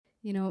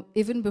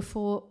Even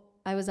before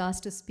I was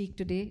asked to speak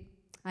today,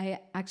 I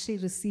actually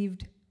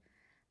received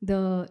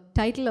the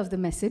title of the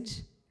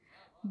message,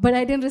 but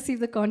I didn't receive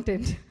the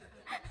content.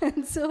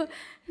 And so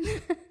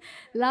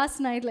last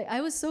night, like, I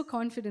was so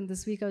confident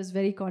this week. I was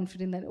very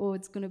confident that,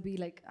 it's going to be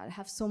like, I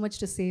have so much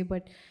to say.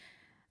 But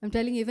I'm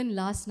telling you, even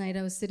last night,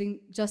 I was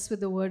sitting just with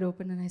the word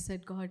open and I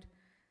said, God,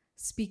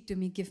 speak to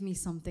me, give me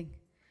something.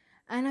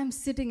 And I'm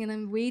sitting and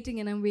I'm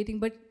waiting,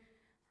 but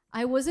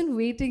I wasn't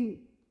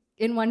waiting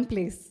in one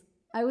place.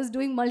 I was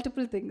doing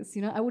multiple things.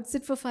 I would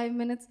sit for 5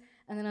 minutes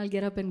and then I'll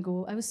get up and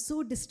go. I was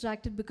so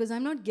distracted because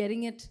I'm not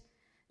getting it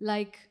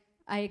like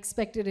I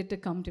expected it to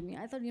come to me.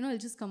 I thought, it'll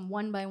just come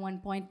one by one,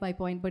 point by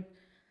point, but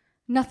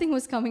nothing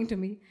was coming to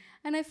me.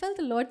 And I felt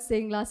the Lord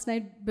saying last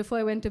night before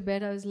I went to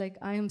bed, I was like,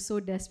 I am so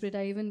desperate.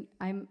 I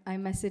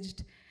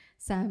messaged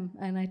Sam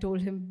and I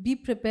told him, be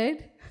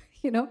prepared.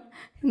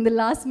 In the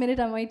last minute,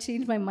 I might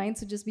change my mind,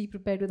 so just be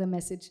prepared with a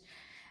message.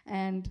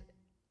 And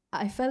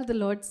I felt the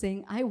Lord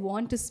saying, I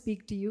want to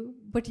speak to you,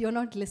 but you're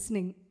not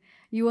listening.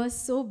 You are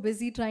so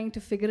busy trying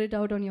to figure it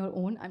out on your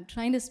own. I'm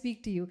trying to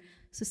speak to you.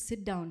 So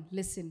sit down,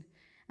 listen.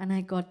 And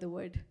I got the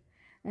word.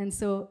 And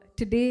so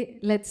today,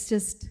 let's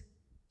just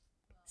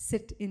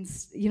sit in,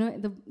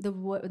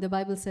 the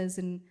Bible says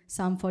in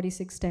Psalm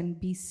 46:10,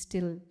 be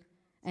still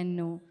and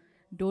know.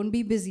 Don't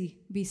be busy.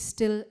 Be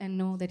still and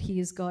know that He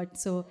is God.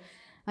 So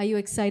are you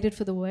excited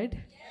for the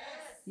word?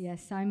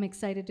 Yes, I'm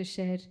excited to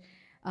share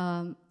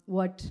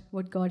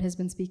what God has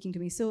been speaking to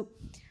me. So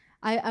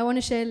I want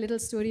to share a little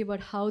story about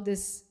how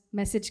this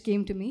message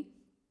came to me.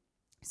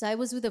 So I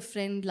was with a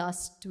friend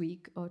last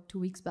week or 2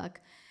 weeks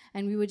back,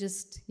 and we were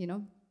just,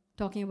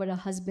 talking about our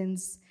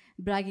husbands,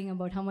 bragging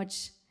about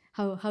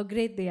how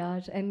great they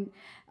are. And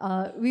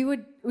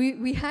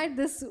we had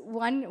this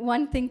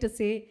one thing to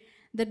say,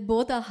 that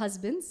both our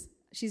husbands,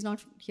 she's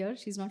not here,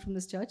 she's not from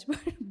this church, but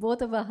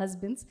both of our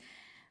husbands,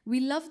 we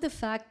love the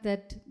fact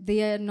that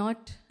they are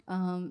not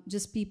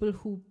just people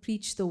who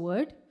preach the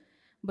word,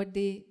 but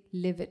they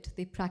live it,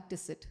 they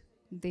practice it,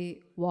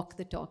 they walk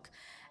the talk.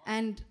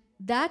 And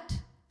that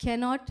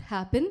cannot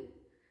happen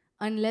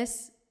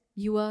unless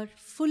you are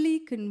fully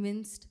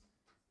convinced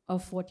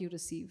of what you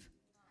receive.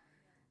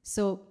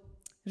 So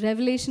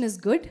revelation is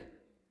good,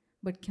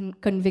 but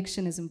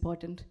conviction is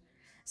important.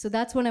 So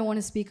that's what I want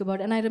to speak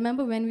about. And I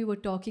remember when we were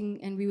talking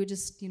and we were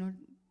just,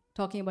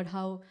 talking about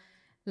how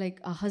like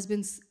our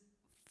husbands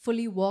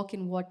fully walk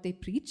in what they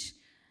preach.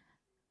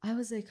 I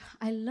was like,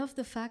 I love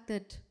the fact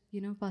that,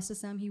 Pastor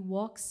Sam, he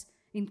walks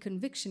in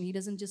conviction. He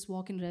doesn't just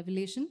walk in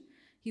revelation.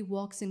 He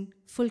walks in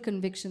full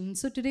conviction.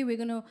 So today we're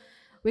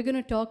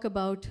gonna talk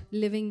about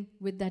living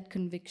with that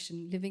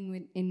conviction,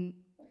 living in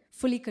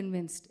fully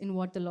convinced in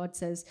what the Lord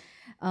says.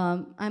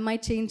 I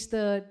might change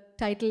the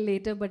title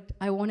later, but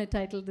I want to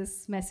title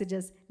this message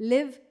as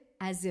Live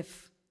As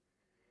If.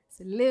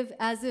 So live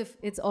as if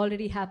it's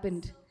already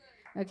happened.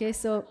 Okay,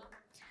 so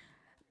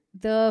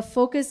the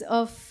focus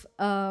of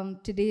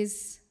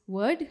today's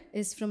word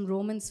is from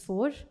Romans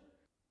 4.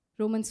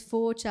 Romans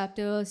 4,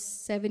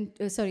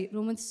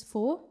 Romans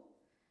 4,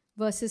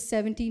 verses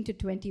 17 to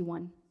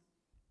 21.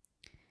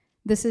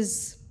 This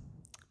is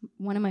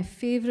one of my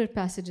favorite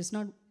passages,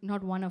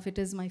 not one of it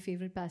is my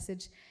favorite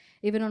passage.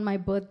 Even on my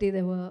birthday,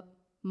 there were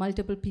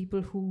multiple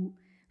people who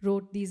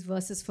wrote these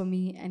verses for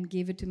me and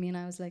gave it to me, and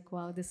I was like,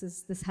 wow, this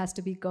has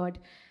to be God.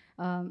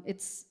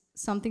 It's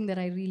something that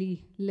I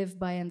really live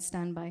by and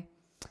stand by.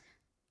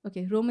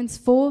 Okay, Romans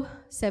 4,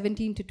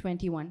 17 to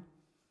 21.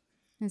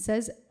 It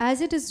says,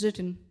 as it is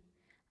written,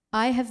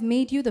 I have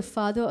made you the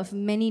father of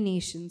many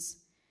nations,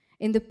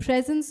 in the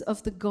presence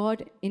of the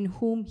God in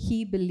whom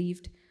he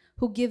believed,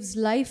 who gives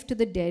life to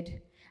the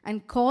dead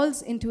and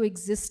calls into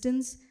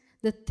existence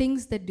the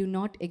things that do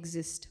not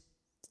exist.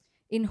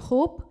 In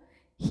hope,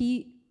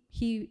 he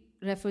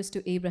refers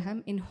to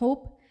Abraham, in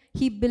hope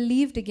he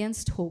believed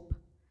against hope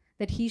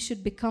that he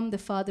should become the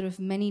father of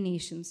many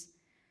nations.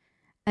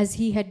 As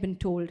he had been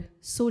told,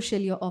 so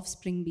shall your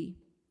offspring be.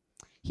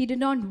 He did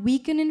not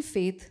weaken in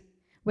faith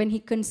when he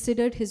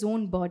considered his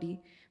own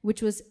body,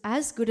 which was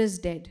as good as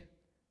dead,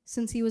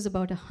 since he was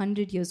about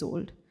 100 years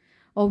old,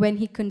 or when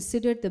he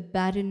considered the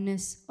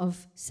barrenness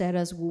of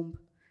Sarah's womb.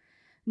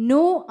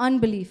 No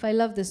unbelief, I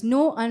love this,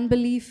 no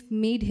unbelief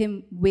made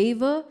him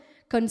waver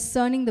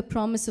concerning the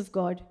promise of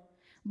God,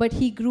 but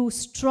he grew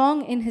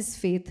strong in his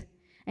faith,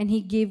 and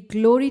he gave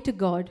glory to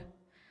God,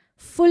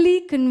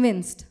 fully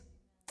convinced.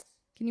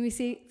 Can we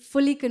say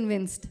fully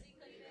convinced?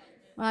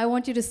 I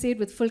want you to say it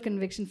with full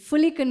conviction.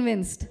 Fully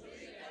convinced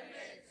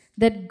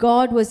that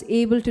God was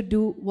able to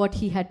do what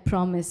he had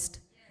promised.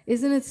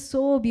 Isn't it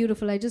so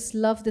beautiful? I just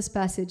love this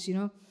passage,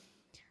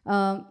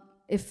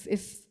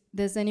 If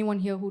there's anyone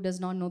here who does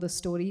not know the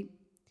story,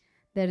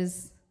 there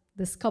is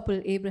this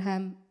couple,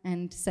 Abraham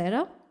and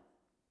Sarah.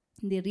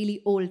 They're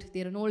really old.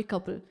 They're an old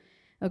couple,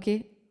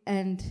 okay?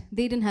 And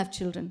they didn't have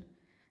children.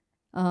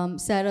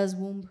 Sarah's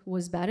womb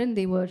was barren.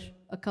 They were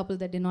a couple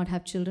that did not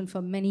have children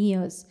for many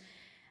years.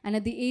 And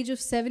at the age of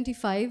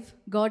 75,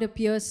 God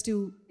appears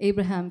to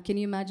Abraham. Can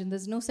you imagine?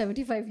 There's no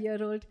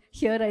 75-year-old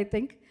here, I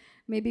think.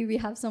 Maybe we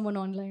have someone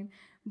online.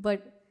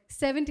 But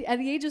at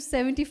the age of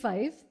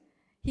 75,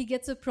 he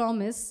gets a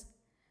promise,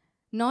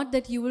 not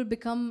that you will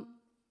become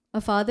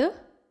a father,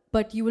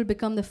 but you will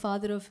become the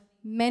father of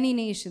many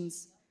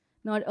nations.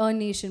 Not a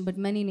nation, but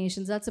many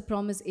nations. That's a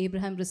promise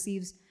Abraham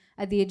receives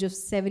at the age of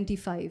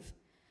 75.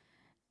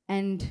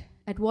 And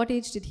at what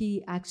age did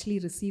he actually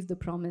receive the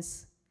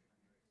promise?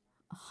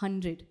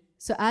 100.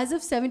 So as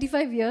of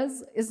 75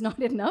 years is not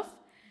enough.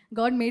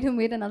 God made him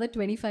wait another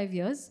 25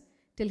 years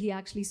till he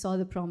actually saw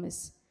the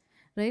promise.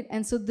 Right?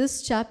 And so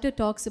this chapter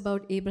talks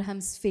about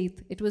Abraham's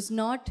faith.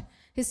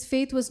 His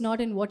faith was not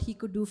in what he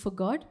could do for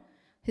God.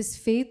 His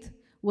faith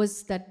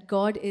was that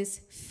God is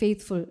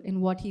faithful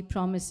in what he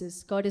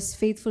promises. God is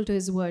faithful to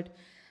his word.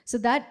 So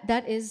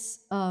that is,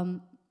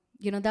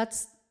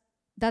 that's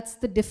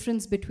the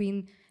difference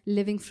between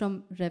living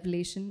from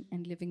revelation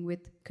and living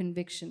with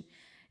conviction.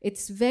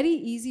 It's very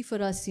easy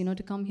for us,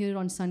 to come here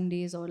on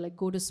Sundays or like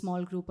go to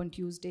small group on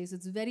Tuesdays.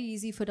 It's very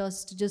easy for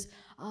us to just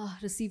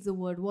receive the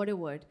word. What a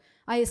word.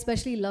 I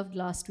especially loved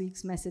last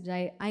week's message.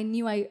 I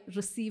knew I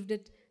received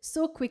it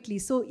so quickly,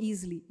 so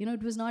easily.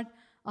 It was not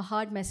a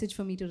hard message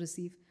for me to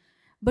receive.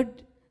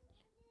 But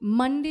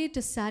Monday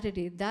to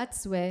Saturday,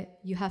 that's where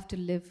you have to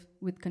live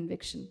with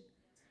conviction.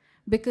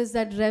 Because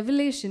that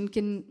revelation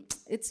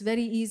it's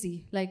very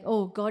easy. Like,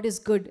 oh, God is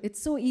good.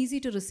 It's so easy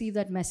to receive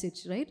that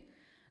message, right?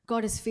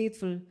 God is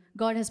faithful.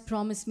 God has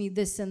promised me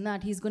this and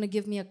that. He's going to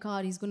give me a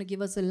car. He's going to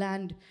give us a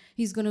land.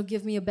 He's going to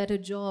give me a better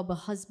job, a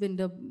husband,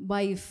 a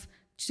wife,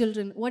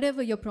 children,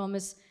 whatever the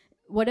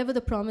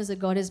promise that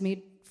God has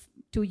made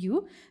to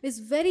you is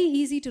very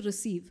easy to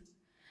receive.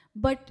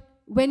 But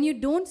when you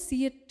don't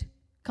see it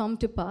come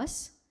to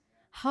pass,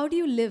 how do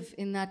you live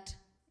in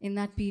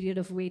that period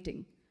of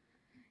waiting?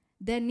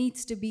 There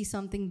needs to be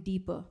something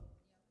deeper,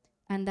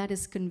 and that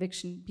is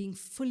conviction, being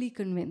fully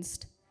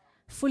convinced.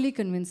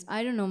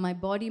 I don't know, my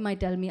body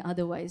might tell me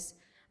otherwise.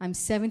 I'm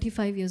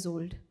 75 years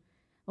old.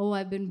 Oh,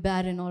 I've been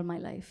barren all my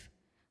life.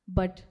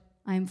 But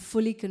I'm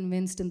fully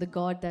convinced in the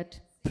God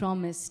that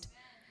promised.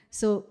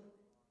 So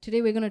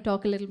today we're going to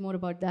talk a little more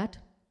about that.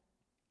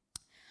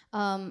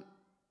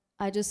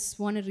 I just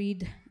want to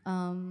read...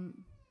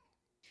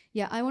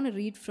 I want to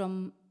read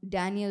from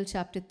Daniel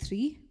chapter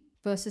 3,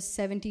 verses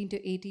 17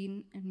 to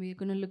 18, and we're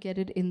going to look at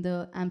it in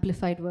the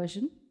Amplified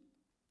version.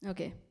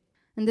 Okay.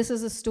 And this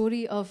is a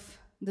story of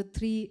the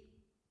 3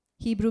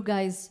 Hebrew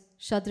guys,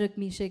 Shadrach,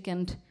 Meshach,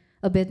 and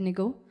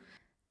Abednego.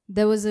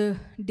 There was a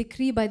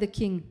decree by the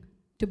king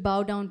to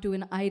bow down to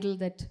an idol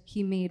that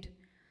he made.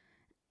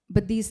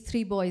 But these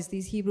 3 boys,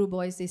 these Hebrew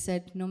boys, they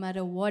said, no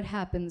matter what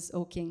happens,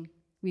 O king,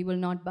 we will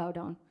not bow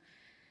down.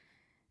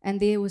 And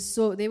they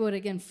were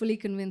again fully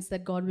convinced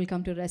that God will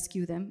come to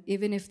rescue them.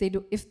 Even if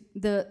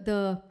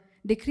the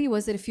decree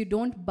was that if you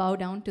don't bow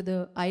down to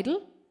the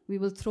idol, we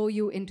will throw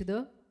you into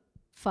the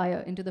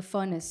fire, into the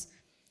furnace.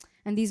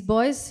 And these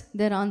boys,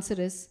 their answer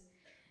is,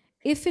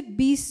 if it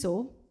be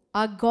so,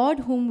 our God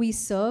whom we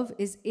serve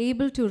is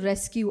able to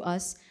rescue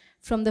us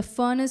from the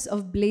furnace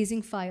of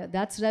blazing fire.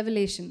 That's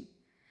revelation.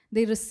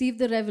 They received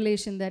the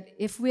revelation that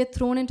if we are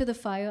thrown into the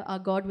fire, our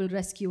God will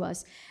rescue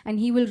us. And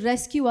he will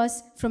rescue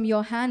us from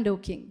your hand, O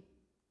king.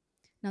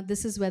 Now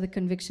this is where the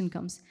conviction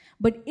comes.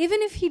 But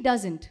even if he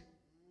doesn't,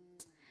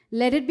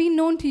 let it be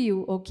known to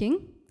you, O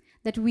king,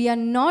 that we are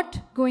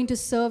not going to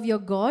serve your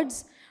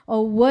gods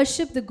or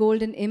worship the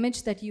golden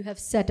image that you have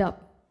set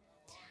up.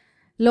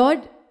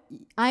 Lord,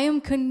 I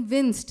am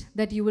convinced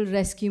that you will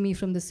rescue me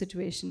from this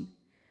situation.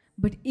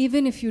 But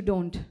even if you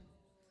don't,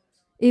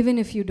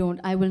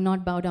 I will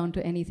not bow down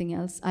to anything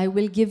else. I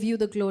will give you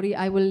the glory.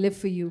 I will live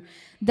for you.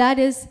 That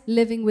is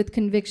living with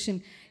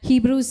conviction.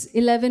 Hebrews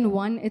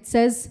 11:1, it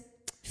says,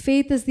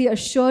 faith is the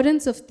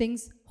assurance of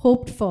things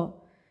hoped for.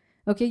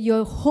 Okay,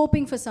 you're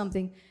hoping for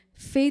something.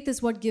 Faith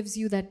is what gives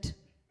you that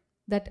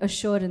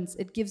assurance.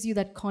 It gives you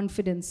that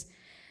confidence.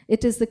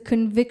 It is the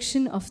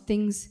conviction of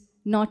things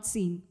not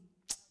seen.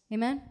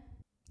 Amen?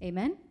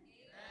 Amen? Amen.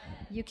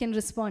 You can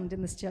respond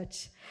in this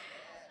church.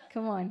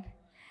 Come on.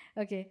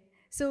 Okay.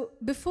 So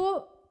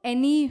before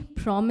any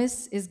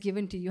promise is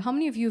given to you, how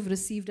many of you have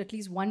received at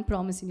least one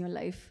promise in your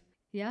life?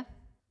 Yeah?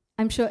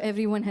 I'm sure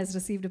everyone has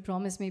received a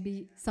promise.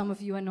 Maybe some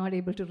of you are not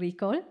able to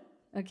recall.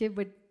 Okay,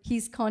 but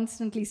he's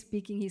constantly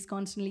speaking. He's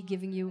constantly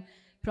giving you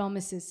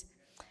promises.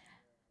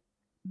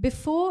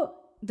 Before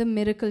the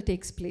miracle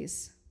takes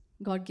place,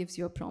 God gives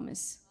you a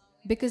promise.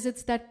 Because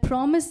it's that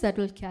promise that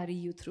will carry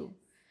you through.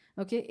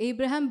 Okay,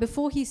 Abraham,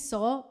 before he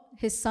saw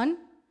his son,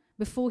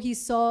 before he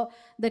saw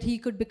that he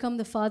could become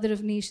the father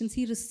of nations,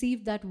 he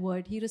received that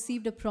word. He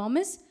received a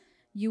promise.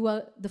 You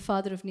are the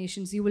father of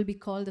nations. You will be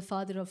called the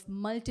father of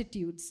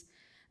multitudes.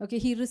 Okay,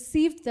 he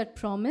received that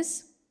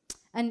promise.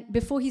 And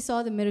before he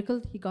saw the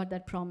miracle, he got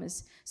that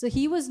promise. So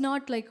he was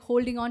not like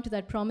holding on to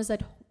that promise.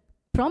 That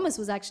promise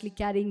was actually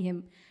carrying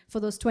him for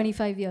those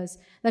 25 years.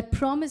 That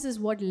promise is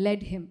what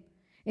led him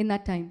in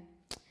that time.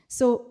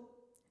 So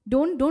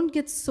don't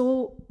get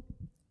so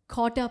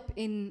caught up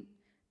in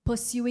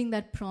pursuing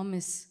that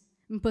promise.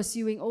 And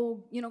pursuing,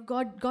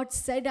 God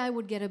said I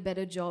would get a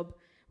better job.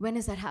 When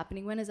is that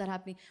happening? When is that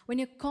happening? When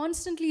you're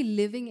constantly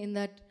living in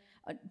that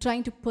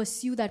trying to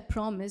pursue that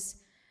promise,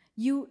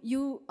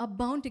 you are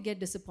bound to get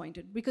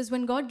disappointed. Because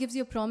when God gives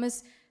you a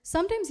promise,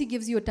 sometimes he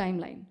gives you a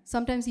timeline.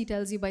 Sometimes he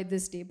tells you by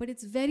this day, but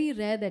it's very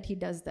rare that he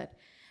does that.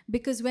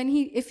 Because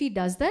if he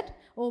does that,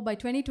 oh, by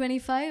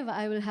 2025,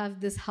 I will have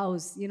this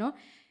house,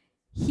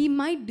 he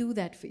might do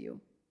that for you.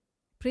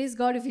 Praise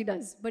God if he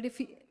does. But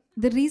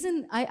the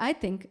reason,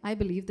 I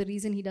believe the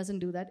reason he doesn't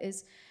do that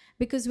is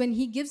because when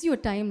he gives you a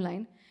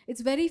timeline,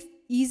 it's very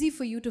easy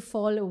for you to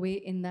fall away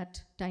in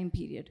that time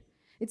period.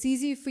 It's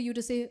easy for you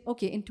to say,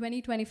 okay, in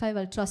 2025,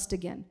 I'll trust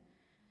again.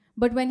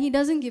 But when he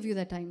doesn't give you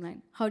that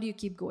timeline, how do you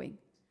keep going?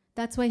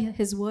 That's why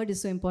his word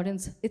is so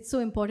important. It's so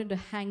important to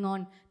hang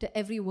on to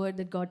every word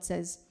that God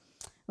says.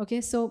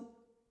 Okay, so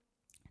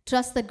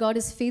trust that God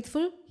is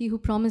faithful. He who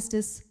promised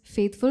is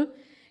faithful.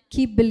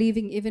 Keep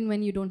believing even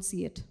when you don't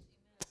see it.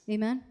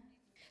 Amen?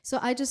 So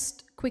I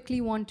just quickly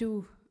want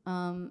to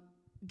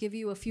give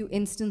you a few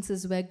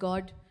instances where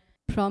God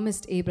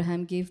promised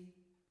Abraham, gave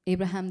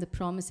Abraham the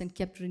promise and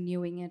kept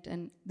renewing it.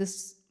 And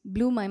this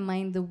blew my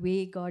mind, the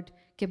way God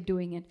kept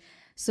doing it.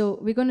 So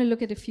we're going to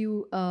look at a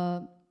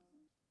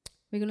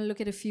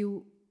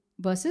few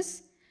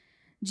verses.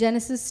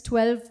 Genesis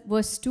 12,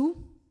 verse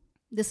 2.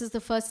 This is the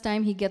first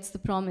time he gets the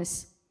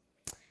promise.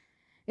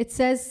 It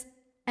says,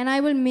 and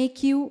I will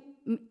make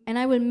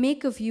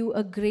of you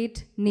a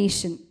great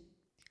nation.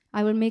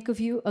 I will make of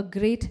you a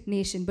great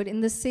nation. But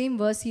in the same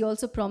verse, he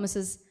also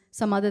promises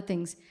some other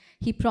things.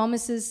 He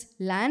promises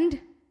land.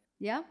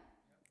 Yeah?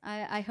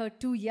 I heard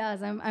 2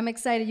 years. I'm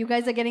excited. You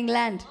guys are getting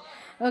land.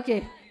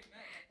 Okay.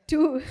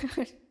 2.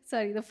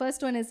 Sorry. The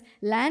first one is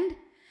land.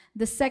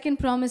 The second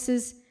promise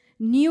is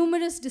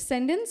numerous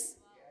descendants.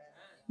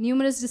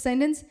 Numerous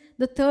descendants.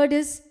 The third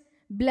is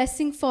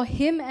blessing for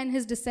him and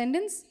his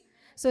descendants.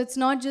 So it's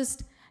not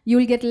just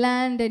you'll get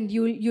land and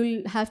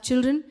you'll have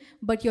children,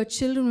 but your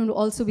children will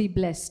also be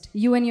blessed.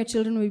 You and your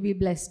children will be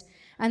blessed.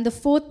 And the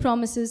fourth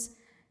promise is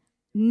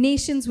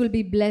nations will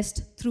be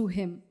blessed through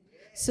him.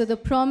 So the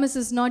promise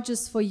is not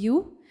just for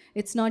you,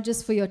 it's not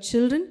just for your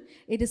children,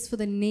 it is for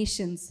the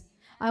nations.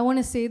 I want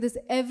to say this,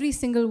 every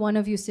single one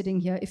of you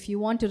sitting here, if you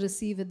want to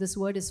receive it, this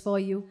word is for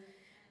you.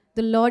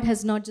 The Lord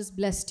has not just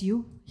blessed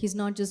you, he's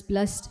not just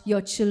blessed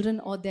your children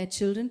or their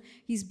children,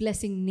 he's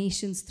blessing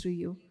nations through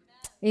you.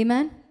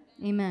 Amen?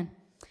 Amen.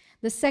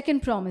 The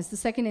second promise, the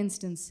second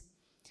instance,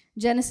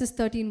 Genesis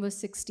 13, verse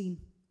 16.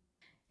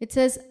 It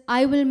says,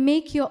 I will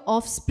make your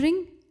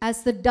offspring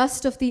as the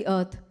dust of the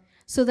earth,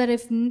 so that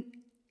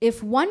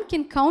if one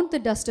can count the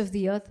dust of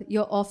the earth,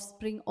 your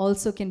offspring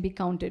also can be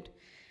counted.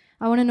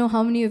 I want to know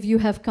how many of you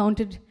have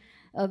counted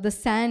the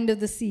sand of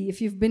the sea.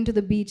 If you've been to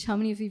the beach, how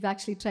many of you have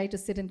actually tried to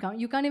sit and count?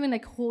 You can't even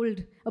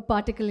hold a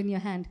particle in your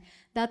hand.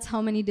 That's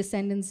how many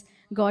descendants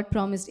God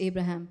promised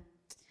Abraham.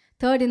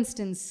 Third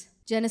instance,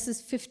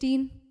 Genesis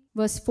 15,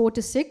 verse 4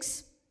 to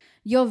 6.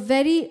 Your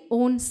very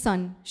own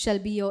son shall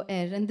be your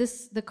heir. And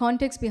the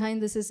context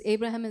behind this is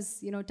Abraham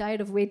is,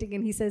 tired of waiting,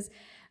 and he says,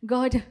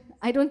 God,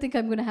 I don't think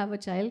I'm going to have a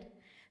child.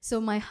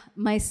 So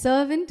my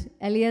servant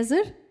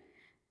Eliezer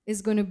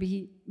is going to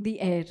be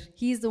the heir.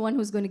 He's the one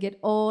who's going to get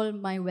all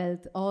my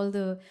wealth, all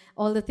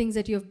the things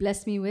that you have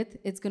blessed me with,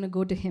 it's going to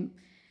go to him.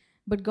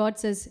 But God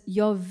says,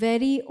 your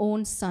very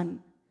own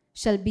son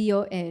shall be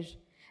your heir.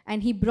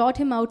 And he brought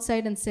him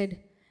outside and said,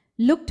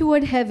 look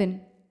toward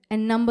heaven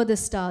and number the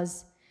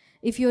stars,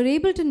 if you're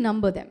able to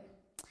number them.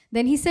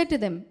 Then he said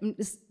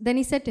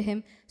to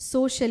him,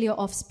 so shall your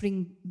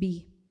offspring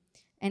be.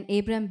 And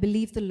Abraham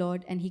believed the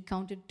Lord, and he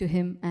counted to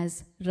him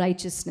as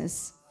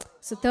righteousness.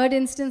 So third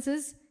instance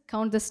is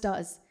count the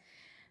stars.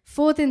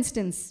 Fourth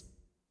instance,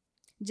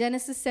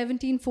 Genesis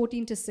 17,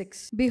 14 to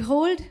 6.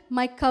 Behold,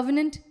 my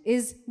covenant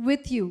is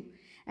with you,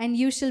 and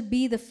you shall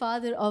be the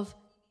father of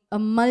a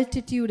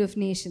multitude of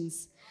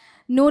nations.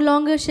 No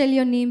longer shall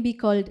your name be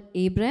called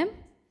Abram,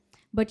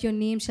 but your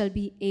name shall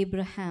be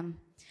Abraham.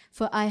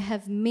 For I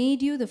have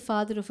made you the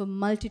father of a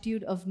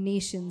multitude of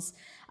nations.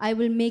 I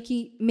will make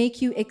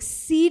you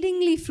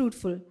exceedingly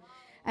fruitful,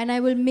 and I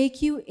will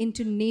make you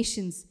into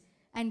nations,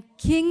 and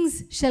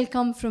kings shall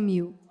come from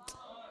you.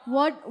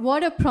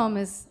 What a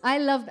promise.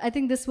 I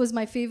think this was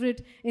my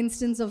favorite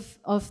instance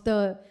of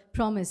the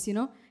promise,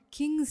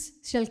 Kings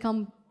shall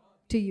come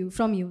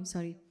from you.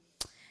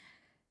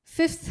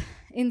 Fifth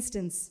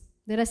instance.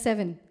 There are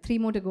 7, 3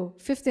 more to go.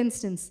 Fifth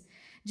instance,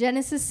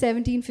 Genesis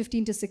 17,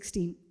 15 to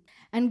 16.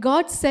 And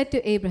God said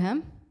to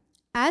Abraham,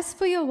 as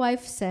for your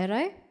wife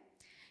Sarai,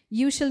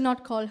 you shall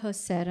not call her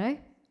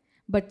Sarai,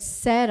 but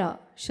Sarah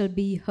shall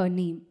be her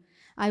name.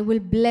 I will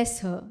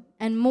bless her,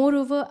 and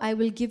moreover, I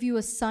will give you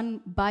a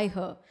son by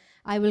her.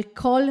 I will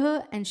call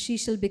her, and she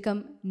shall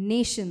become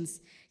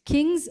nations.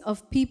 Kings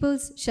of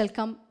peoples shall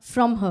come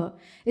from her.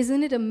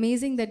 Isn't it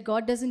amazing that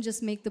God doesn't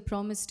just make the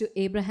promise to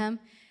Abraham,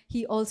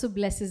 he also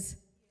blesses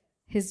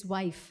his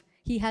wife.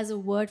 He has a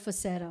word for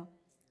Sarah,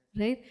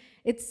 right?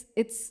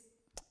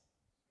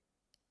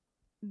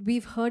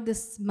 We've heard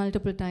this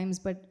multiple times,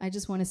 but I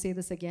just want to say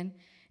this again.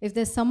 If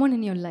there's someone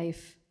in your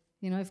life,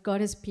 if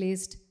God has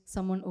placed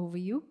someone over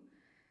you,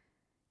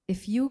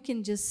 if you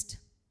can just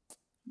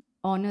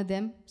honor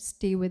them,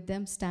 stay with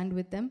them, stand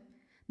with them,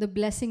 the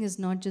blessing is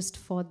not just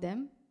for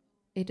them,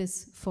 it is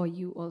for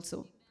you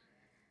also.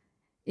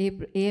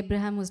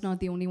 Abraham was not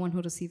the only one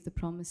who received the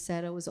promise.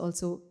 Sarah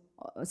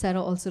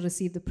also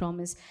received the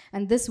promise.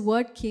 And this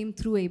word came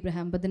through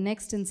Abraham. But the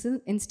next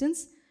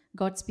instance,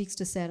 God speaks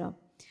to Sarah.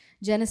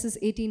 Genesis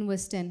 18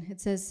 verse 10,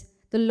 it says,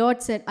 the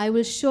Lord said, I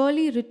will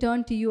surely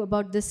return to you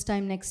about this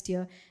time next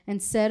year,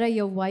 and Sarah,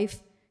 your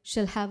wife,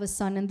 shall have a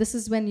son. And this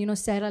is when,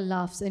 Sarah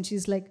laughs and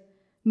she's like,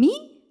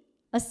 me?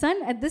 A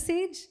son at this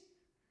age?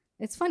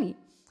 It's funny.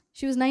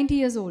 She was 90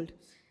 years old.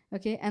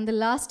 Okay, and the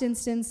last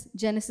instance,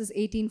 Genesis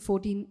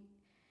 18:14,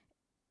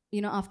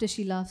 after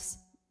she laughs,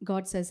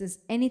 God says, is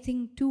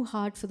anything too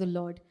hard for the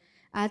Lord?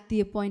 At the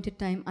appointed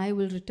time, I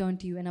will return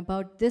to you. And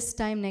about this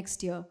time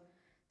next year,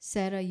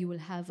 Sarah, you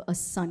will have a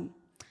son.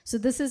 So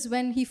this is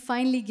when he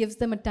finally gives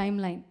them a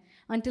timeline.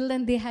 Until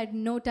then, they had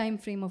no time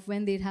frame of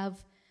when they'd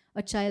have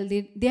a child.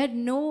 They had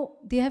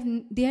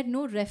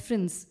no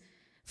reference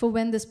for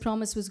when this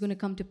promise was going to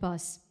come to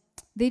pass.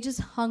 They just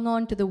hung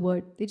on to the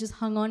word. They just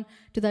hung on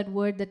to that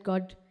word that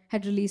God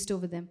had released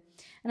over them.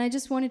 And I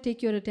just want to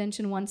take your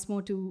attention once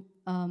more to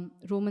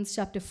Romans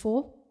chapter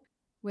 4,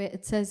 where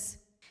it says,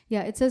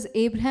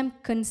 Abraham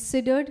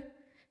considered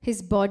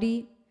his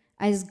body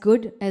as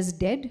good as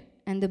dead,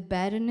 and the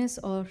barrenness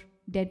or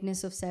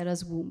deadness of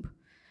Sarah's womb.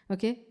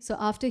 Okay, so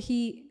after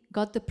he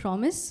got the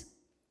promise,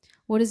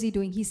 what is he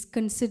doing? He's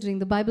considering.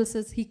 The Bible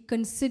says he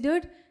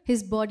considered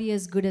his body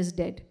as good as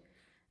dead,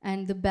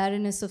 and the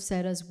barrenness of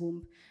Sarah's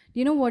womb. Do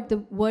you know what the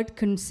word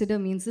consider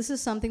means? This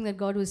is something that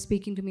God was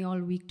speaking to me all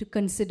week, to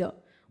consider.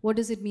 What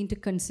does it mean to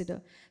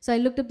consider? So I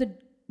looked up the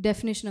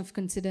definition of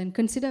consider, and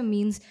consider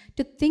means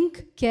to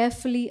think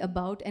carefully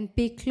about and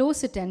pay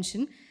close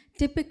attention,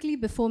 typically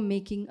before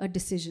making a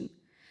decision.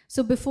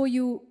 So before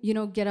you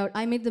get out,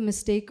 I made the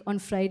mistake on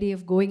Friday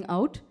of going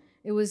out.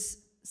 It was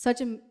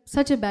such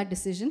a bad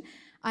decision.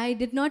 I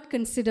did not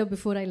consider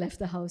before I left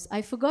the house.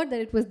 I forgot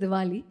that it was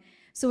Diwali.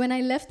 So when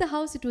I left the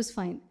house, it was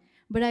fine.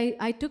 But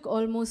I took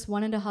almost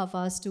 1.5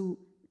 hours to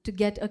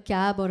get a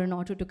cab or an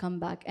auto to come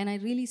back. And I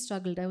really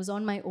struggled. I was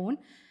on my own.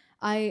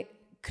 I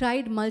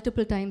cried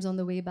multiple times on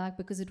the way back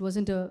because it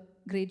wasn't a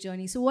great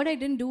journey. So what I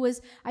didn't do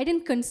is, I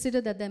didn't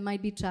consider that there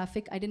might be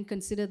traffic. I didn't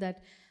consider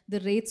that the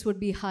rates would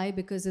be high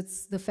because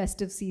it's the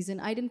festive season.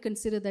 I didn't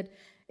consider that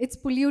it's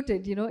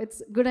polluted.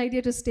 It's a good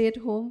idea to stay at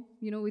home,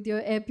 with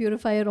your air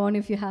purifier on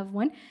if you have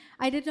one.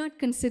 I did not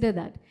consider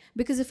that,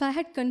 because if I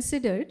had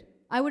considered,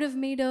 I would have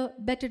made a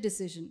better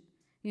decision.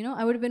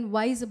 I would have been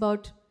wise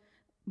about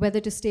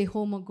whether to stay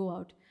home or go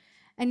out.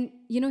 And,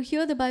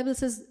 here the Bible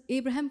says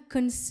Abraham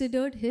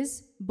considered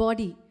his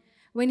body.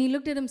 When he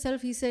looked at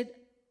himself, he said,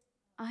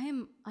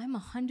 I'm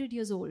 100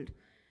 years old.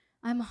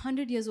 I'm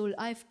 100 years old.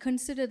 I've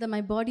considered that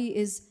my body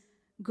is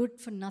good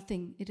for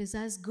nothing. It is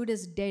as good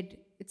as dead.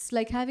 It's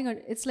like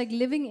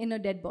living in a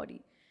dead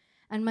body.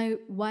 And my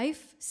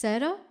wife,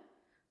 Sarah,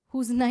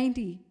 who's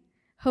 90,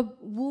 her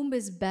womb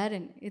is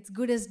barren. It's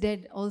good as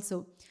dead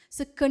also.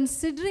 So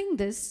considering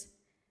this,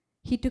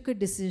 he took a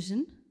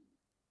decision.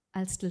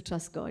 I'll still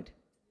trust God.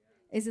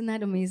 Isn't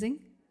that amazing?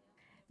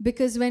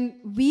 Because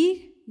when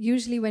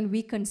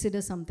we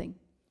consider something,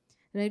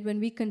 right, when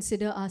we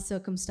consider our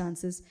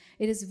circumstances,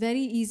 it is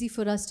very easy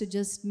for us to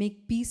just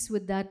make peace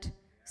with that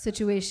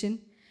situation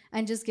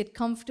and just get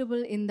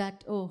comfortable in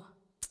that, oh,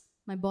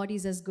 my body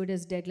is as good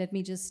as dead, let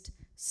me just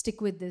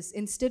stick with this,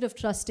 instead of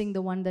trusting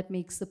the one that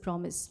makes the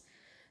promise.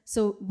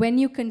 So when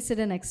you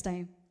consider next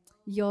time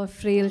your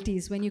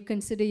frailties, when you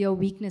consider your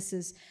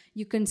weaknesses,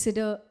 you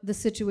consider the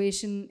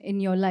situation in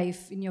your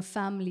life, in your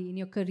family, in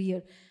your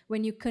career,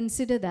 when you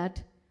consider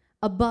that,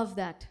 above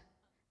that,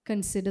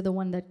 consider the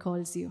one that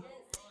calls you.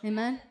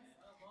 Amen?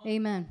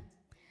 Amen.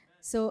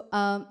 So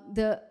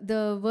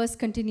the verse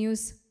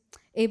continues,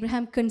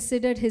 Abraham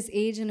considered his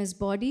age and his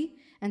body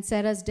and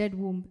Sarah's dead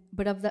womb,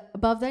 but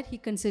above that he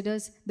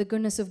considers the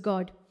goodness of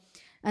God.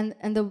 And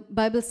the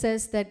Bible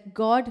says that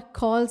God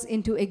calls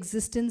into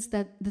existence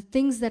that the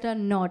things that are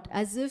not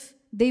as if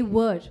they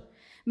were,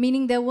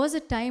 meaning there was a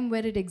time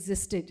where it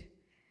existed.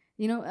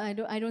 I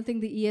don't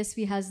think the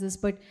ESV has this,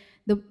 but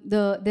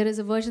there is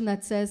a version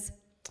that says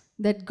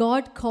that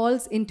God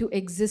calls into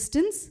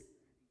existence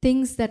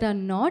things that are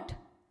not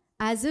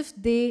as if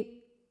they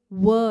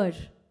were,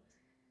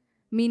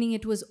 meaning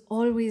it was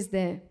always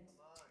there.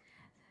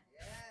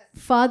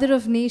 Father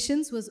of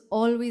nations was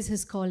always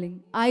his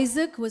calling.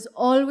 Isaac was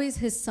always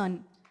his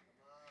son.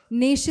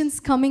 Nations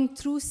coming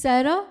through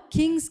Sarah,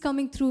 kings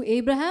coming through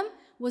Abraham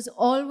was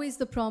always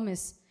the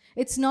promise.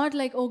 It's not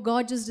like, oh,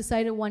 God just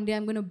decided one day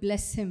I'm going to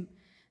bless him.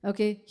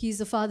 Okay, he's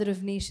the father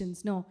of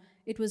nations. No,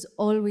 it was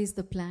always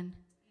the plan.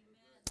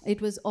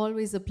 It was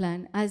always the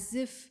plan. As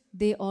if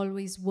they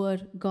always were,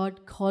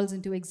 God calls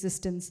into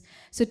existence.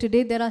 So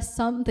today there are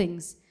some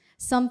things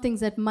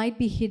that might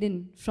be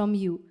hidden from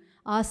you.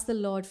 Ask the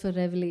Lord for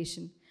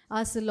revelation.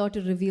 Ask the Lord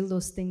to reveal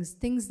those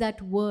things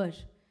that were.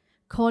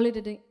 Call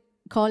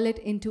it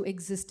into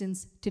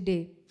existence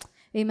today.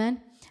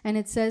 Amen. And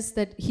it says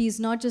that he's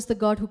not just the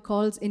God who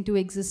calls into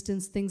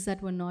existence things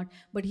that were not,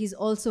 but he's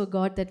also a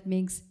God that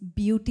makes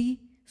beauty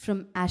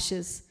from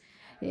ashes.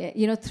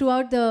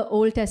 Throughout the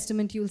Old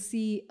Testament, you'll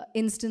see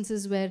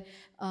instances where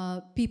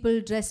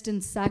people dressed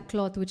in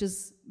sackcloth, which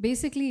is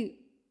basically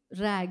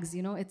rags.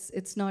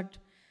 It's not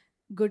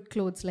good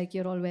clothes like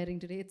you're all wearing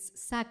today. It's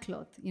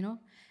sackcloth,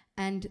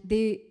 and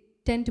they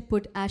tend to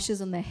put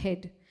ashes on their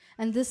head.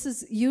 And this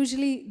is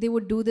usually, they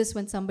would do this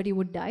when somebody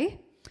would die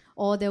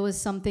or there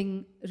was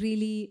something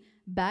really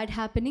bad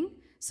happening.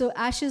 So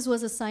ashes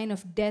was a sign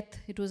of death.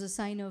 It was a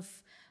sign of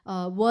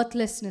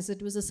worthlessness.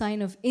 It was a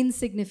sign of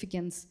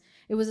insignificance.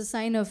 It was a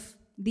sign of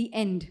the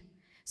end.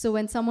 So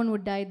when someone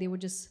would die, they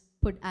would just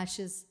put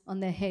ashes on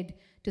their head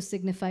to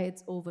signify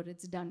it's over,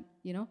 it's done,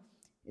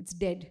 it's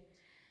dead.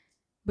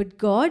 But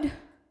God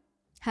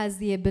has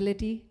the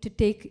ability to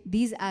take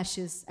these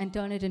ashes and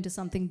turn it into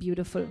something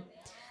beautiful.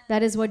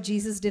 That is what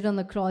Jesus did on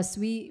the cross.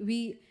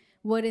 We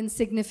were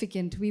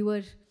insignificant. We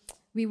were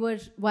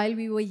while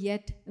we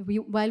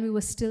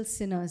were still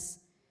sinners,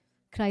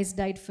 Christ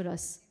died for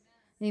us.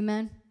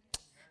 Amen.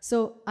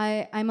 So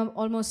I'm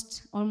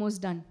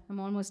almost done. I'm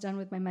almost done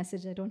with my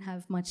message. I don't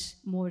have much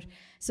more.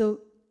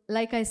 So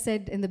like I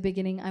said in the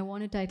beginning, I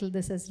want to title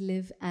this as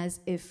Live As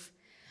If.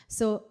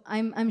 So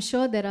I'm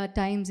sure there are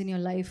times in your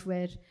life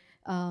where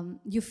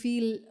you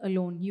feel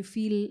alone. You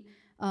feel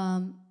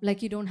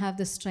like you don't have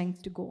the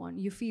strength to go on.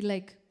 You feel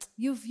like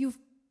you've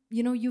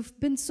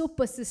been so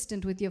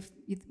persistent with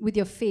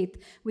your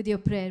faith, with your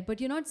prayer, but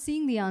you're not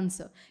seeing the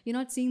answer. You're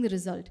not seeing the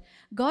result.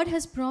 God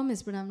has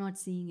promised, but I'm not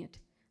seeing it.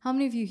 How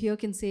many of you here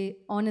can say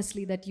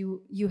honestly that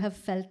you have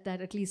felt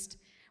that at least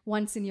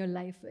once in your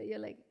life? You're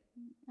like,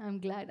 I'm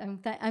glad.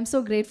 I'm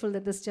so grateful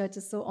that this church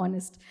is so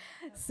honest.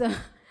 So,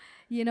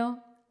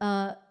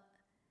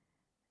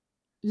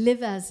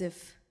 live as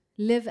if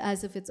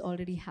it's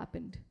already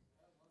happened.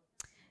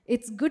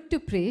 It's good to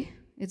pray.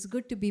 It's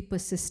good to be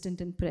persistent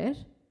in prayer.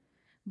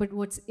 But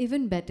what's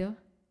even better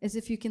is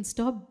if you can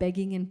stop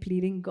begging and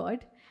pleading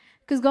God,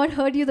 because God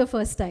heard you the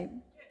first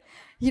time.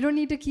 You don't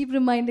need to keep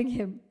reminding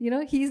him.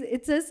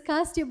 It says,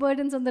 cast your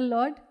burdens on the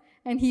Lord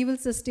and he will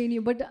sustain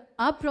you. But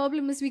our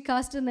problem is we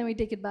cast it and then we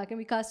take it back, and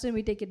we cast it and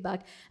we take it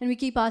back. And we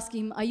keep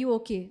asking him, are you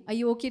okay? Are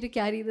you okay to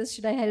carry this?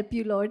 Should I help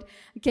you, Lord?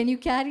 Can you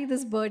carry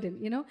this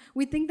burden?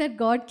 We think that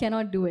God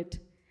cannot do it.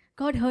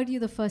 God heard you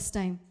the first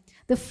time.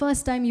 The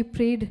first time you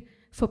prayed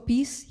for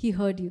peace, he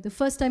heard you. The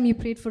first time you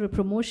prayed for a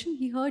promotion,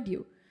 he heard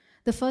you.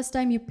 The first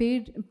time you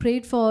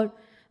prayed for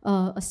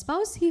a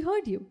spouse, he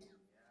heard you.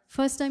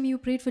 First time you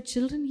prayed for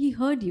children, he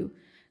heard you.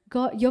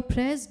 God, your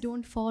prayers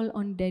don't fall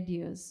on dead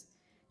ears.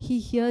 He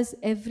hears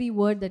every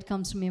word that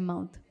comes from your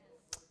mouth.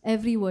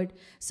 Every word.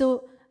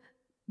 So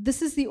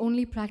this is the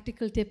only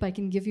practical tip I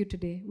can give you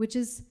today, which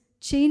is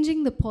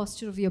changing the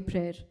posture of your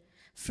prayer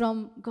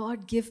from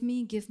God, give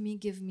me,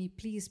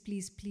 please,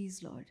 please,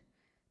 please, Lord,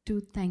 to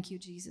thank you,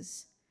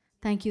 Jesus.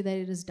 Thank you that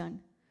it is done.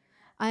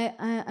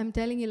 I'm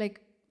telling you,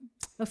 like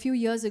a few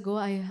years ago,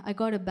 I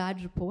got a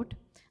bad report.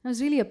 I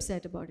was really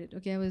upset about it.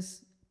 Okay, I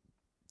was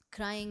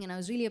crying and I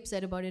was really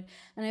upset about it.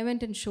 And I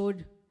went and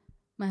showed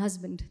my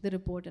husband the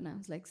report and I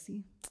was like,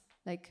 see,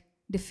 like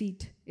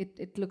defeat.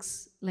 It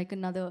looks like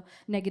another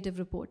negative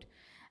report.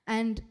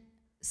 And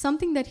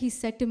something that he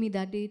said to me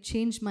that day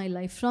changed my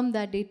life. From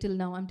that day till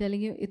now, I'm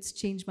telling you, it's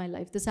changed my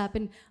life. This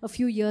happened a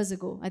few years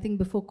ago, I think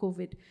before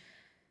COVID.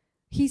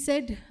 He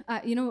said,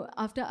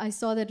 after I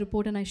saw that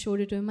report and I showed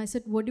it to him, I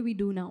said, what do we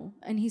do now?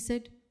 And he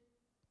said,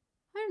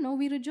 I don't know,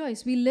 we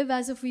rejoice. We live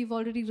as if we've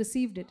already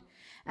received it.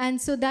 And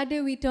so that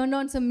day we turned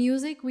on some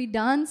music, we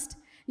danced,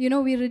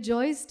 we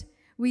rejoiced.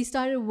 We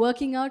started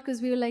working out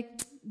because we were like,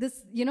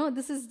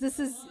 this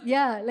is,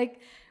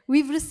 like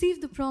we've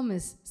received the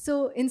promise.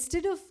 So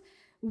instead of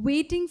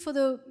waiting for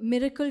the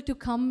miracle to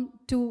come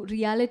to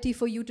reality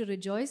for you to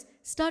rejoice,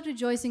 start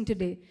rejoicing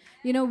today.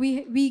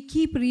 We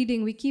keep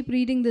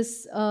reading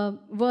this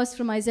verse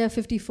from Isaiah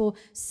 54,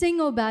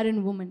 sing, O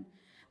barren woman.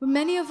 But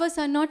many of us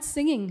are not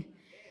singing.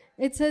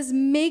 It says,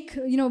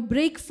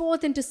 break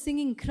forth into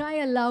singing, cry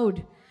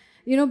aloud.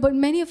 But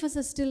many of us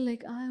are still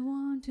like, I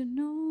want to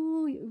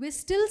know. We're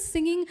still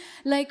singing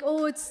like,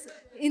 oh, it's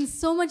in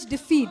so much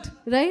defeat,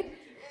 right?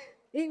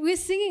 We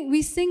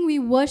sing, we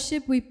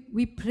worship,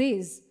 we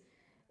praise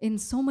in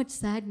so much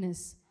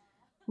sadness,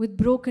 with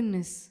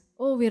brokenness.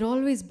 Oh, we're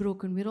always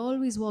broken. We're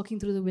always walking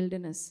through the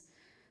wilderness.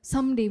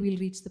 Someday we'll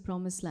reach the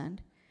promised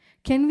land.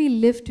 Can we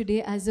live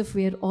today as if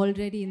we're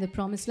already in the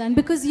promised land?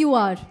 Because you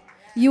are.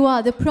 You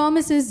are. The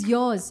promise is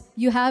yours.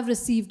 You have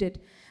received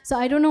it. So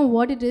I don't know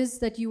what it is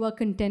that you are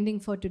contending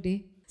for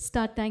today.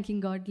 Start thanking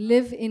God.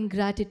 Live in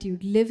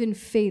gratitude. Live in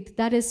faith.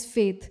 That is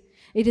faith.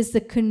 It is the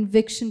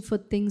conviction for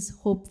things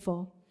hoped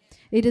for.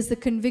 It is the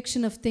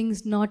conviction of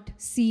things not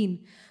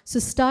seen. So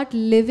start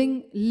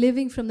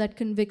living from that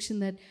conviction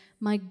that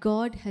my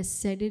God has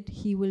said it,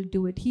 he will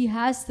do it. He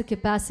has the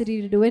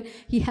capacity to do it.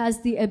 He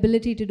has the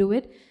ability to do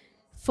it.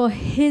 For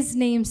his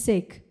name's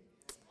sake.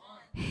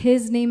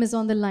 His name is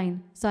on the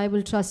line. So I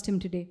will trust him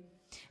today.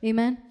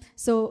 Amen.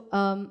 So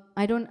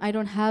I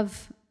don't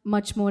have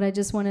much more. I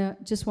just wanna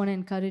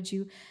encourage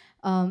you.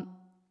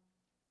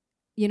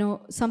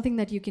 Something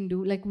that you can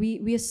do. Like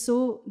we are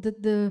so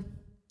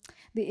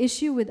the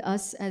issue with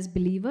us as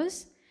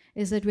believers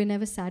is that we're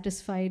never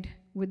satisfied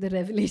with the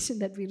revelation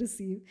that we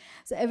receive.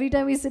 So every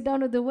time we sit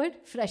down with the word,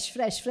 fresh,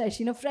 fresh, fresh,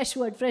 fresh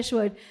word, fresh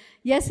word.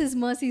 Yes, his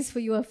mercies for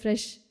you are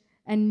fresh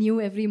and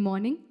new every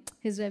morning.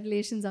 His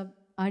revelations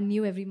are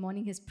new every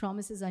morning. His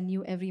promises are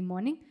new every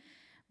morning.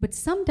 But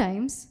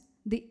sometimes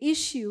the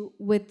issue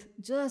with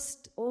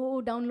just,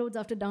 downloads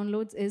after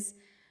downloads is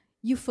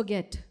you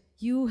forget.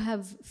 You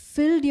have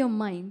filled your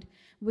mind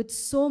with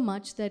so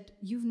much that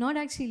you've not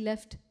actually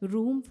left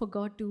room for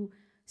God to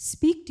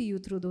speak to you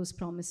through those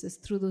promises,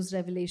 through those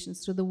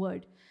revelations, through the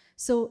word.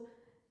 So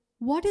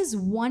what is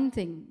one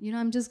thing,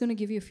 I'm just going to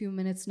give you a few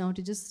minutes now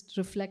to just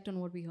reflect on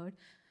what we heard.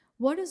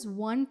 What is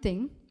one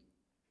thing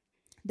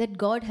that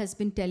God has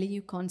been telling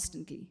you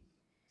constantly?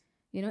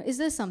 Is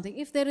there something?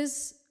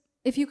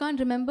 If you can't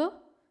remember,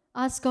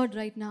 ask God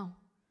right now.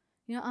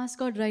 Ask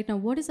God right now,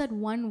 what is that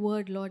one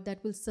word, Lord,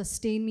 that will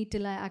sustain me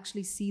till I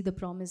actually see the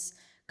promise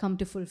come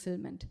to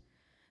fulfillment?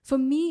 For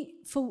me,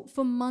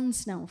 for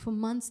months now,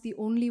 the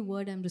only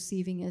word I'm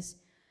receiving is,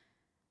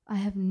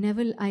 I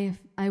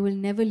will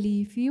never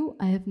leave you.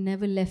 I have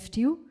never left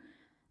you.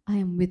 I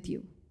am with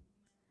you.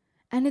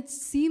 And it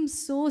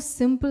seems so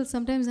simple.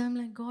 Sometimes I'm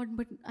like, God,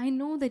 but I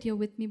know that you're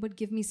with me, but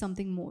give me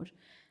something more.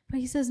 But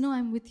he says, no,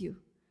 I'm with you.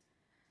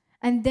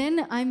 And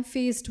then I'm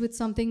faced with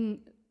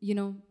something,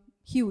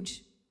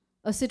 huge.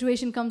 A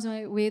situation comes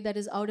my way that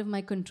is out of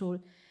my control.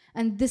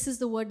 And this is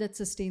the word that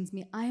sustains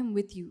me. I am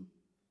with you.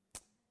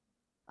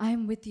 I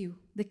am with you.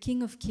 The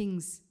King of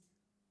Kings.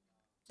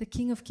 The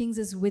King of Kings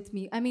is with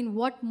me. I mean,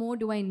 what more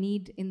do I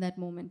need in that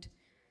moment?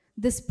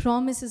 This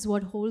promise is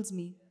what holds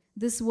me.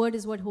 This word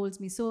is what holds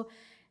me. So,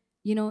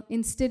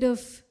 instead of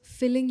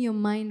filling your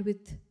mind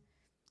with,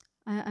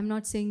 I'm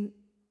not saying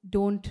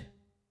don't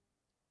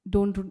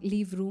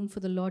leave room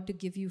for the Lord to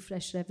give you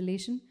fresh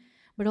revelation,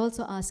 but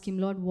also ask him,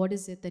 Lord, what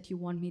is it that you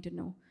want me to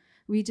know?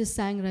 We just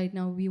sang right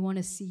now, we want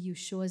to see you,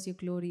 show us your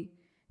glory.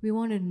 We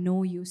want to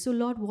know you. So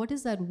Lord, what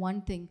is that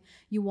one thing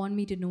you want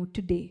me to know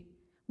today?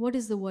 What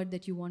is the word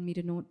that you want me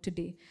to know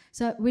today?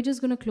 So we're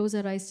just going to close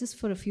our eyes just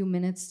for a few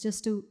minutes,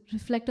 just to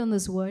reflect on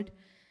this word.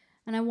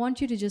 And I want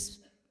you to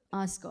just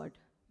ask God,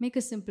 make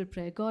a simple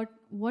prayer. God,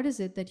 what is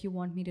it that you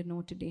want me to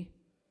know today?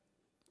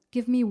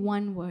 Give me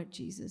one word,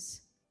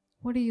 Jesus.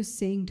 What are you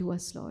saying to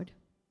us, Lord?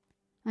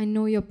 I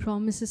know your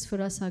promises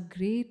for us are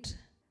great.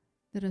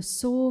 There are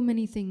so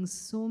many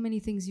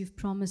things you've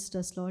promised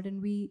us, Lord, and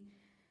we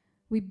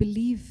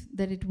believe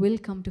that it will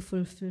come to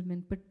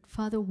fulfillment. But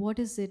Father, what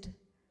is it?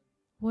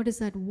 What is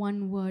that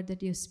one word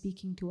that you're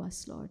speaking to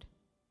us, Lord?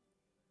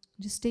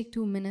 Just take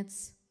 2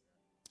 minutes.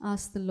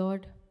 Ask the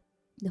Lord.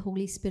 The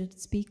Holy Spirit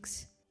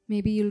speaks.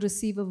 Maybe you'll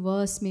receive a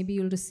verse. Maybe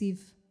you'll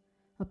receive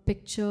a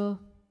picture.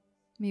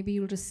 Maybe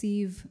you'll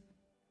receive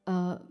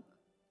a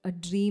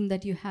dream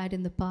that you had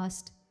in the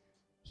past.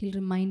 He'll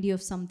remind you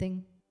of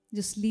something.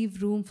 Just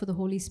leave room for the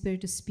Holy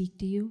Spirit to speak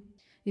to you.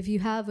 If you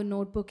have a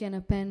notebook and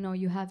a pen, or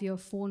you have your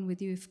phone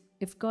with you,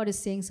 if God is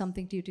saying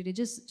something to you today,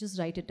 just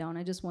write it down.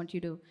 I just want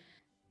you to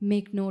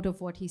make note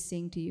of what he's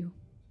saying to you.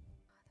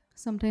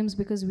 Sometimes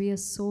because we are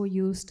so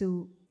used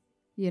to,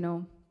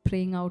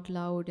 praying out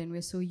loud, and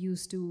we're so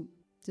used to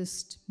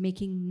just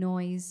making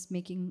noise,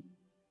 making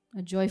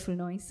a joyful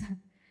noise.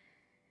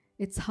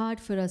 It's hard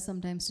for us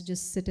sometimes to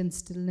just sit in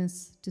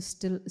stillness, to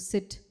still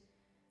sit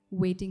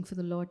waiting for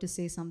the Lord to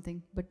say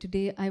something. But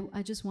today,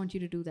 I just want you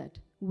to do that.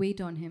 Wait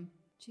on him.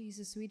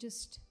 Jesus, we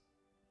just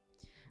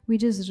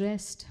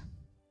rest.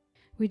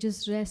 We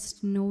just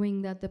rest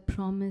knowing that the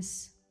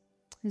promise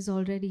is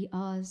already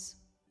ours.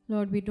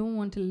 Lord, we don't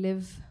want to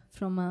live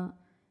from a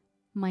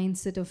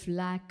mindset of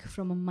lack,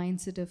 from a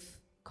mindset of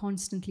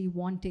constantly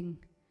wanting.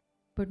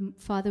 But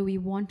Father, we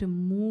want to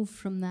move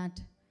from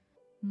that,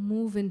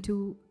 move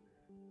into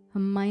a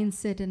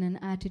mindset and an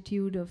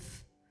attitude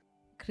of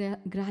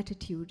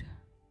gratitude,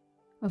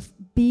 of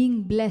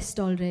being blessed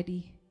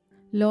already.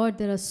 Lord,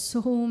 there are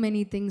so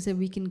many things that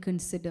we can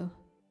consider.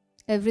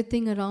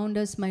 Everything around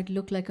us might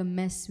look like a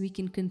mess. We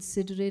can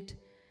consider it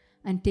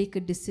and take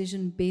a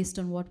decision based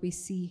on what we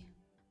see.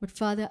 But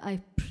Father,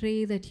 I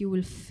pray that you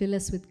will fill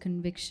us with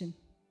conviction.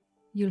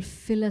 You'll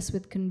fill us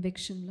with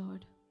conviction,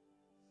 Lord.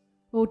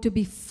 Oh, to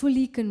be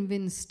fully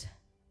convinced,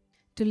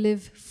 to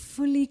live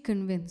fully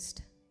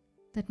convinced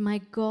that my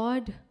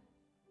God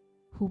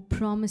who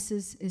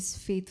promises is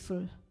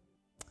faithful.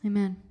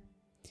 Amen.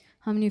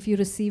 How many of you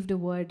received a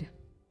word?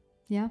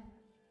 Yeah?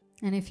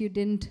 And if you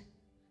didn't,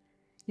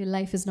 your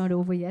life is not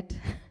over yet.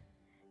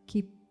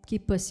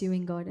 Keep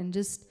pursuing God, and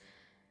just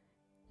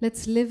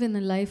let's live in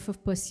a life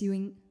of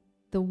pursuing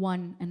the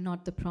one and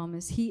not the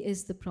promise. He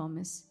is the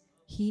promise.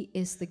 He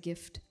is the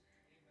gift.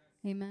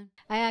 Amen.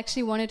 I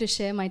actually wanted to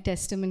share my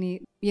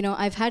testimony.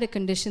 I've had a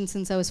condition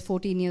since I was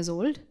 14 years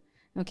old.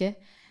 Okay?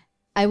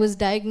 I was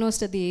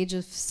diagnosed at the age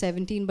of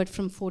 17, but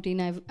from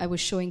 14 I was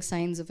showing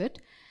signs of it.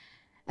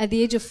 At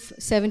the age of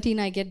 17,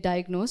 I get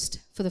diagnosed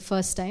for the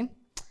first time.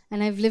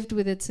 And I've lived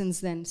with it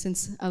since then,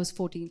 since I was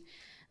 14.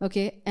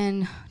 Okay,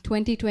 and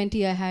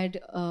 2020, I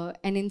had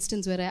an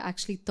instance where I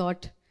actually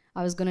thought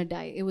I was going to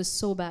die. It was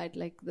so bad.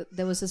 Like,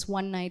 there was this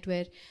one night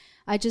where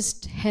I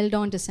just held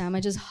on to Sam.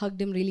 I just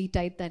hugged him really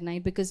tight that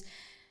night, because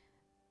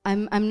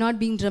I'm not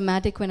being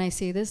dramatic when I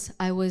say this.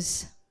 I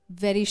was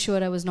very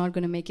sure I was not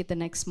going to make it the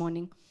next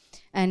morning.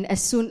 And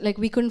as soon, like,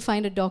 we couldn't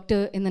find a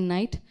doctor in the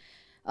night.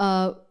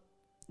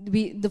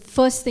 The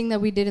first thing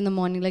that we did in the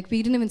morning, like,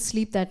 we didn't even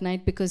sleep that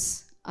night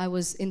because I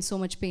was in so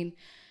much pain.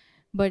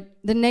 But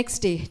the next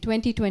day,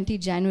 2020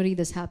 January,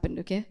 this happened,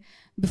 okay?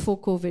 Before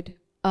COVID.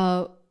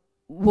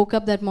 Woke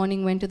up that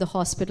morning, went to the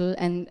hospital,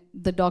 and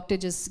the doctor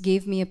just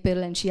gave me a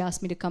pill and she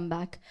asked me to come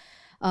back.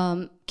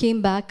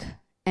 Came back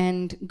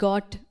and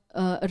got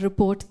a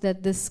report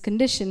that this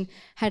condition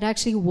had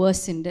actually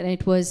worsened, and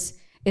it was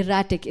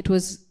erratic. It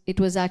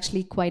was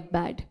actually quite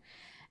bad.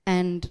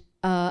 And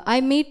I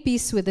made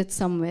peace with it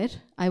somewhere.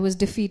 I was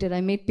defeated.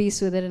 I made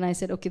peace with it, and I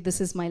said, okay, this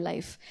is my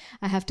life.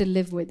 I have to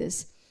live with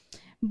this.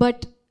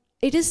 But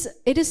it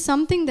is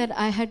something that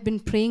I had been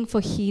praying for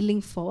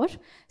healing for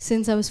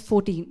since I was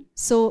 14.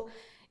 So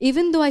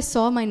even though I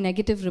saw my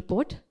negative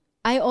report,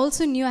 I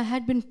also knew I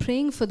had been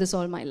praying for this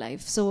all my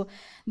life. So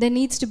there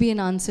needs to be an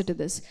answer to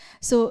this.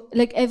 So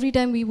like every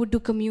time we would do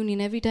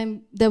communion, every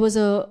time there was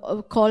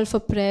a call for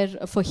prayer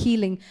for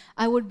healing,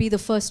 I would be the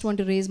first one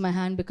to raise my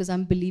hand because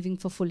I'm believing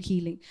for full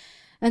healing.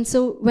 And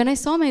so when I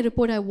saw my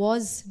report, I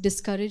was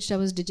discouraged. I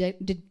was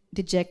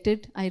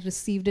dejected. I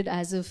received it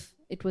as if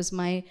it was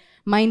mine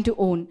to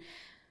own.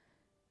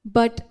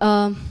 But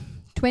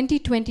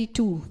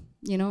 2022,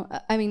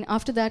 I mean,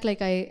 after that,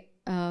 like I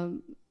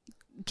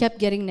kept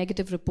getting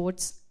negative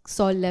reports,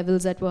 saw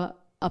levels that were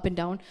up and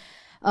down.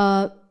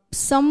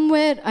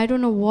 Somewhere, I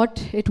don't know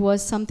what it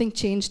was, something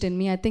changed in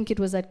me. I think it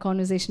was that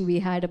conversation we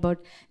had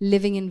about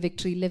living in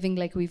victory, living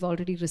like we've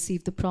already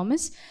received the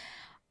promise.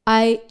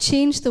 I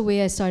changed the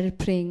way I started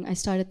praying. I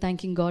started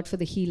thanking God for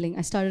the healing.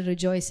 I started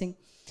rejoicing.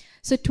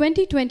 So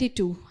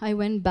 2022, I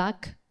went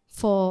back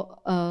for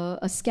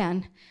a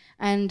scan,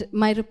 and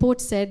my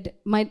report said,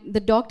 the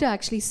doctor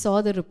actually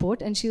saw the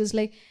report, and she was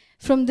like,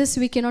 from this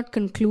we cannot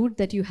conclude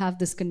that you have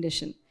this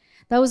condition.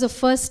 That was the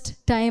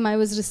first time I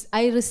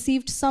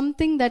received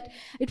something that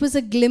it was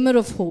a glimmer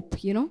of hope,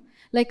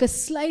 like a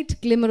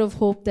slight glimmer of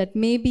hope that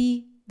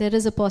maybe there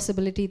is a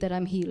possibility that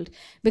I'm healed.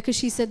 Because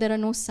she said there are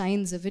no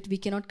signs of it. We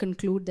cannot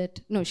conclude that.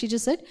 No, she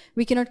just said,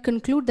 we cannot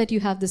conclude that you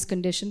have this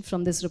condition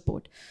from this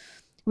report.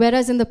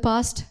 Whereas in the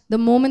past, the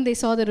moment they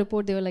saw the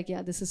report, they were like,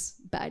 yeah, this is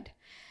bad.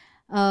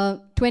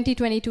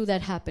 2022,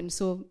 that happened.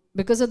 So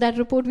because of that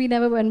report, we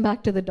never went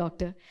back to the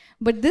doctor.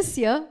 But this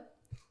year,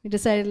 we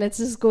decided, let's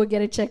just go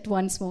get it checked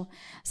once more.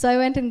 So I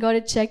went and got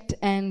it checked,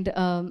 and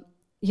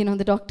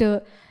the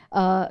doctor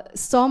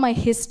saw my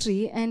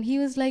history, and he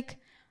was like,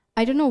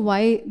 I don't know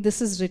why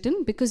this is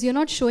written, because you're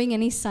not showing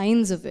any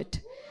signs of it.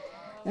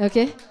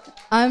 Okay?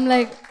 I'm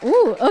like,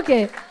 ooh,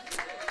 okay.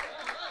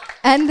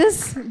 And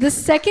this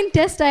second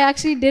test I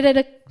actually did at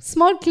a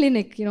small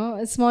clinic,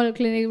 a small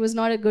clinic. It was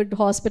not a good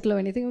hospital or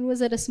anything. It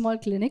was at a small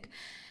clinic.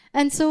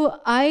 And so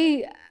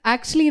I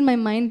actually in my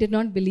mind did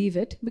not believe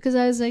it, because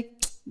I was like,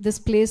 this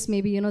place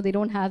maybe, they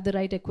don't have the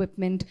right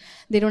equipment.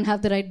 They don't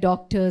have the right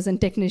doctors and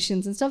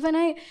technicians and stuff. And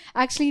I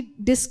actually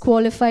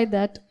disregarded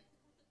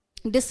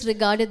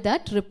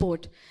that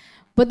report.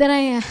 But then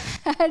I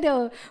had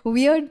a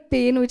weird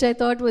pain, which I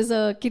thought was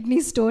a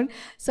kidney stone.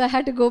 So I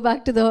had to go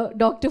back to the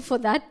doctor for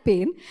that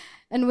pain.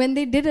 And when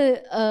they did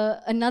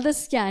another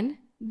scan,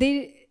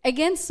 they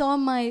again saw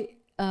my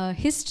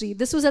history.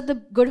 This was at the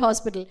good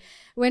hospital.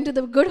 Went to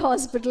the good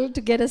hospital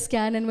to get a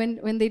scan. And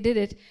when they did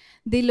it,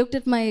 they looked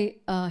at my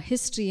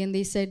history and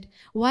they said,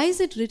 why is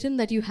it written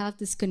that you have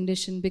this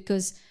condition?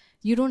 Because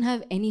you don't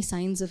have any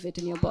signs of it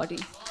in your body.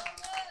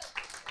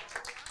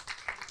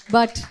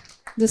 But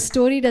the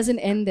story doesn't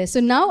end there. So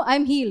now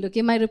I'm healed,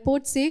 okay? My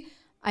reports say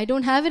I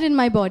don't have it in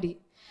my body.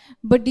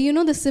 But do you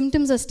know the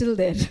symptoms are still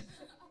there?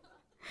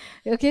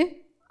 Okay?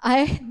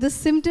 The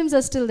symptoms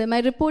are still there. My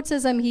report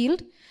says I'm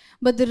healed,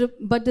 but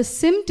the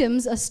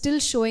symptoms are still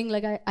showing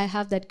like I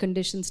have that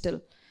condition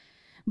still.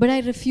 But I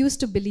refuse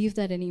to believe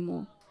that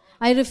anymore.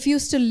 I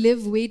refuse to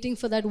live waiting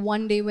for that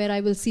one day where I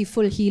will see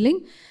full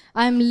healing.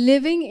 I'm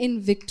living in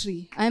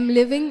victory. I'm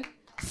living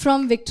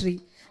from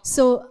victory.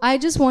 So I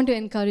just want to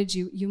encourage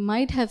you. You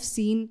might have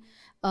seen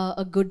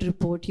a good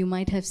report. You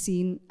might have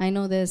seen, I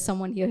know there's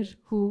someone here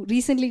who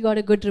recently got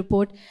a good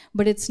report,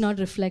 but it's not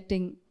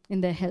reflecting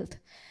in their health,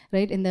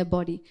 right, in their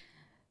body.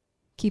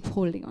 Keep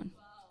holding on.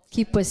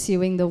 Keep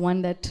pursuing the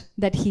one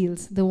that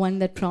heals, the one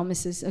that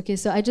promises. Okay,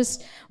 so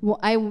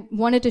I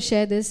wanted to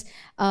share this.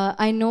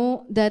 I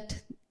know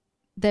that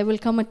there will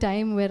come a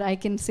time where I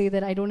can say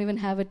that I don't even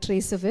have a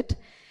trace of it.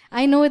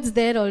 I know it's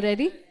there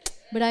already,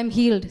 but I'm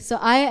healed. So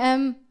I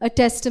am a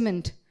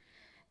testament.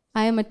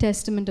 I am a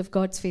testament of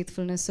God's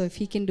faithfulness. So if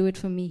He can do it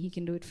for me, He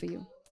can do it for you.